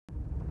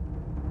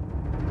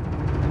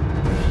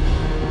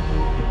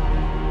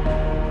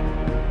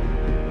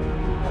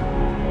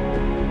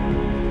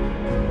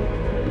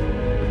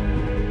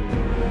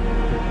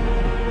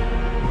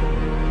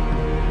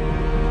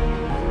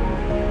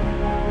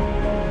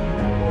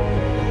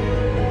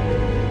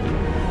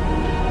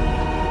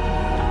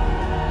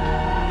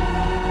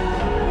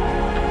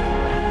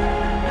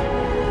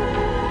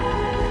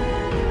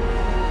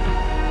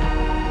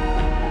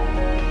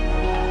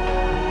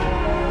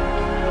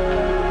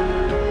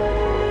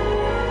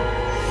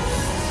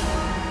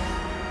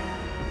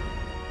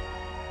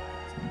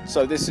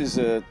So this is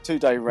a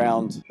 2-day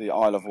round the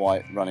Isle of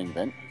Wight running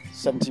event,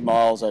 70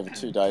 miles over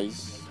 2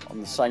 days on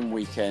the same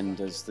weekend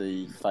as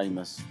the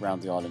famous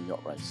Round the Island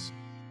yacht race.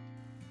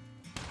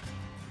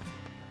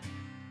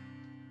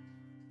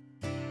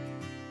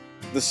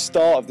 The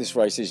start of this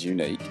race is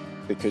unique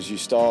because you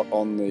start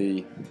on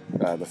the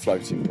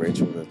floating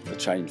bridge or the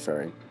chain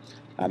ferry,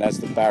 and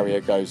as the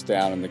barrier goes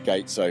down and the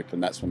gates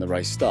open, that's when the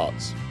race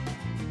starts.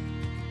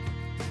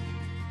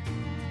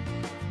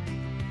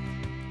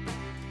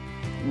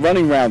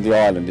 Running round the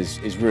island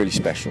is really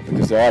special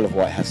because the Isle of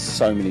Wight has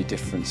so many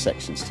different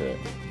sections to it.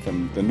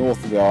 From the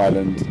north of the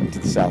island to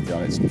the south of the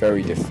island, it's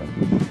very different.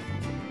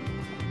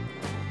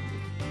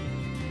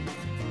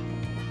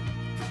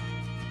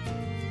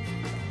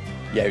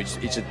 Yeah,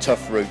 it's a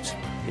tough route,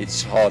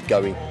 it's hard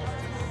going,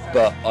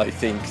 but I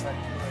think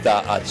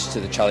that adds to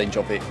the challenge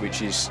of it,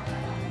 which is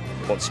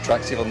what's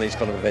attractive on these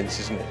kind of events,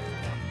 isn't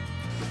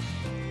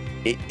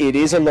it? It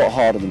is a lot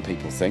harder than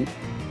people think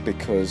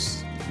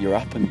because you're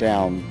up and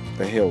down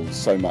the hills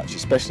so much,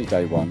 especially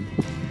day one.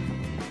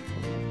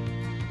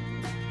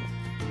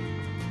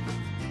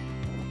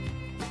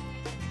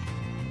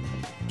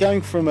 Going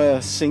from a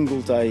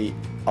single day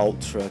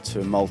ultra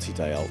to a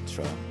multi-day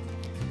ultra,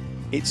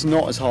 it's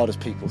not as hard as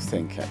people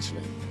think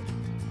actually.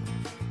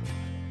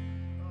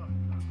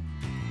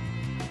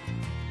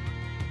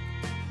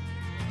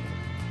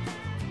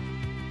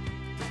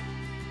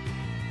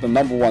 The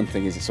number one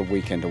thing is it's a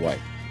weekend away.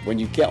 When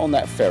you get on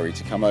that ferry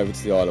to come over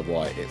to the Isle of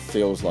Wight, it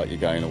feels like you're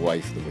going away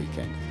for the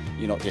weekend.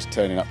 You're not just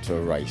turning up to a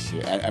race.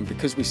 And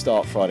because we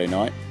start Friday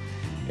night,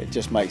 it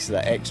just makes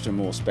that extra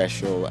more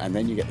special, and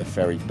then you get the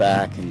ferry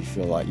back and you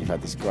feel like you've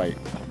had this great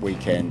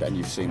weekend and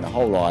you've seen the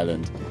whole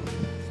island.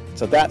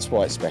 So that's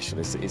why it's special,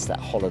 it's that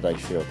holiday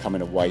feel,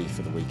 coming away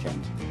for the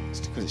weekend. It's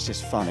because it's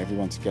just fun,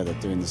 everyone together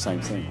doing the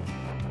same thing.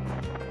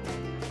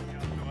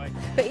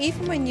 But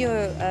even when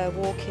you're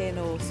walking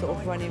or sort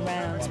of running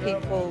around,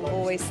 people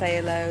always say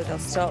hello, they'll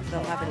stop,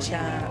 they'll have a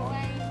chat.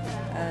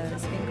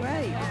 It's been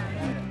great.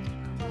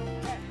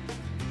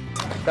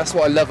 That's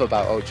what I love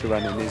about ultra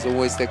running, is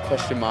always the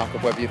question mark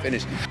of whether you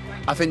finish.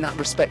 I think that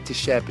respect is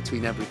shared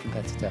between every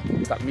competitor.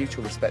 It's that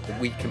mutual respect that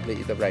we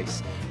completed the race,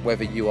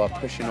 whether you are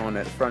pushing on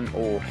at the front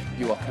or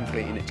you are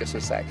completing it just for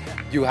a sec.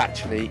 You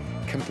actually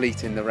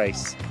completing the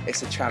race.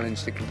 It's a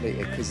challenge to complete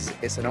it because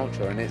it's an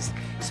ultra and it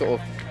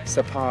sort of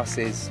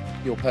surpasses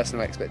your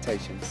personal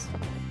expectations.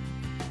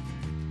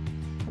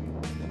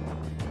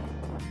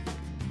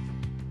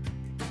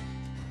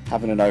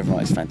 Having an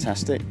overnight is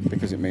fantastic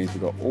because it means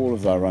we've got all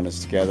of our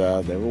runners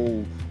together. They're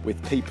all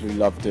with people who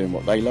love doing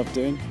what they love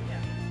doing.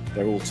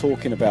 They're all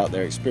talking about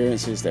their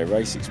experiences, their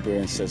race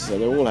experiences, so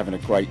they're all having a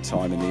great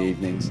time in the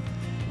evenings.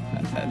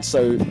 And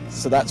so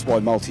that's why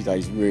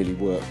multi-days really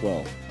work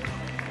well.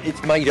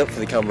 It's made up for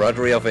the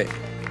camaraderie of it.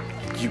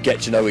 You get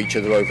to know each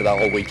other over that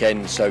whole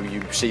weekend, so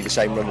you see the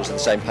same runners at the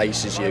same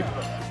pace as you.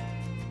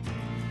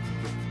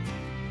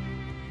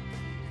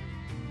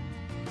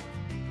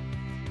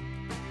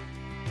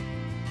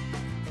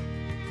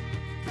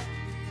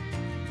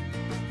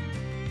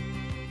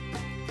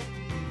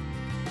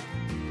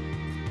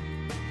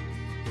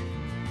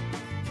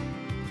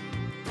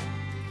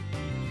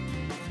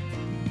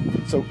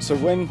 So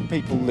when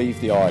people leave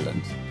the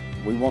island,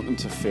 we want them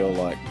to feel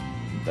like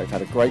they've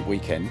had a great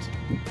weekend,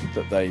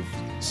 that they've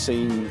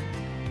seen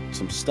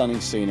some stunning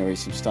scenery,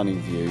 some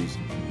stunning views,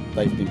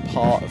 they've been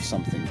part of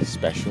something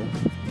special,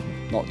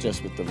 not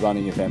just with the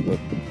running event, but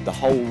the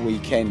whole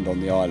weekend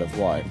on the Isle of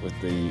Wight with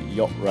the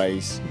yacht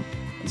race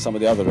and some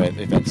of the other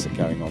events that are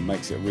going on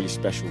makes it a really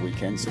special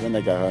weekend. So when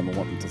they go home, I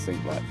want them to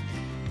think, like,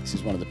 this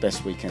is one of the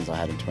best weekends I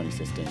had in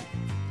 2015.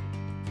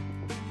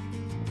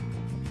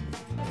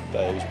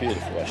 But it was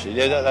beautiful actually.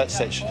 Yeah, that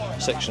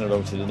section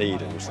along to the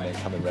Needles and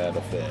then coming round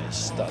off there is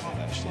stunning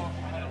actually.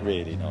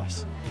 Really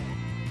nice.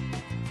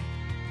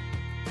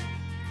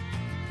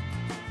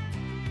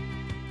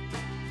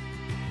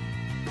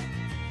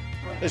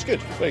 It's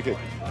good, very good.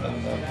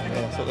 And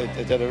yeah, I thought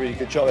they did a really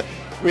good job.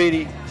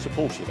 Really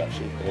supportive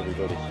actually of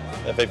everybody,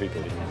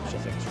 which I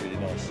think is really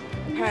nice.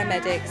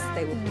 Paramedics,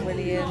 they were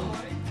brilliant,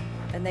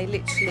 and they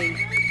literally,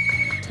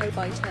 toe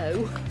by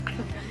toe,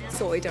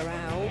 sorted her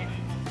out,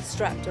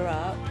 strapped her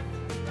up.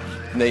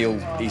 Neil,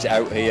 he's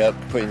out here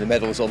putting the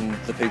medals on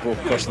the people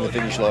crossing the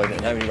finish line,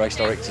 and how many race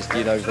directors do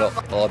you know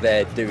that are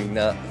there doing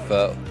that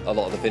for a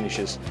lot of the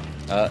finishers?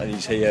 And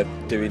he's here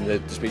doing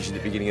the speech at the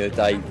beginning of the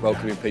day,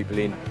 welcoming people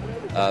in,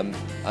 and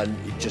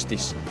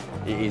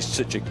it is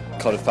such a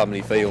kind of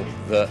family feel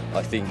that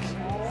I think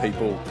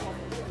people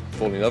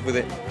fall in love with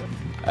it.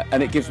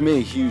 And it gives me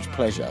a huge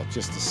pleasure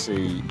just to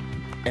see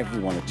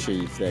everyone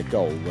achieve their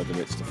goal,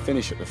 whether it's to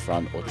finish at the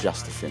front or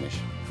just to finish.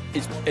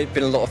 It's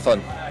been a lot of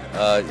fun.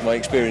 My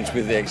experience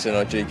with the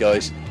XNRG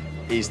guys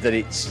is that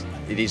it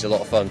is a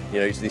lot of fun. You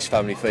know, it's this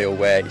family feel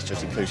where it's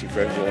just inclusive for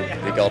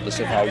everyone, regardless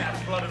of how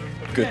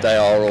good they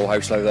are or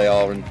how slow they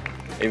are, and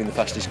even the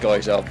fastest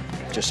guys are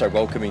just so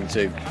welcoming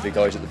to the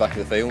guys at the back of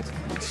the field.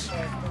 It's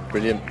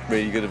brilliant,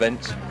 really good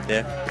event.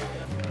 Yeah,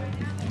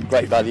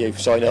 great value.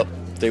 Sign up,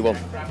 do one.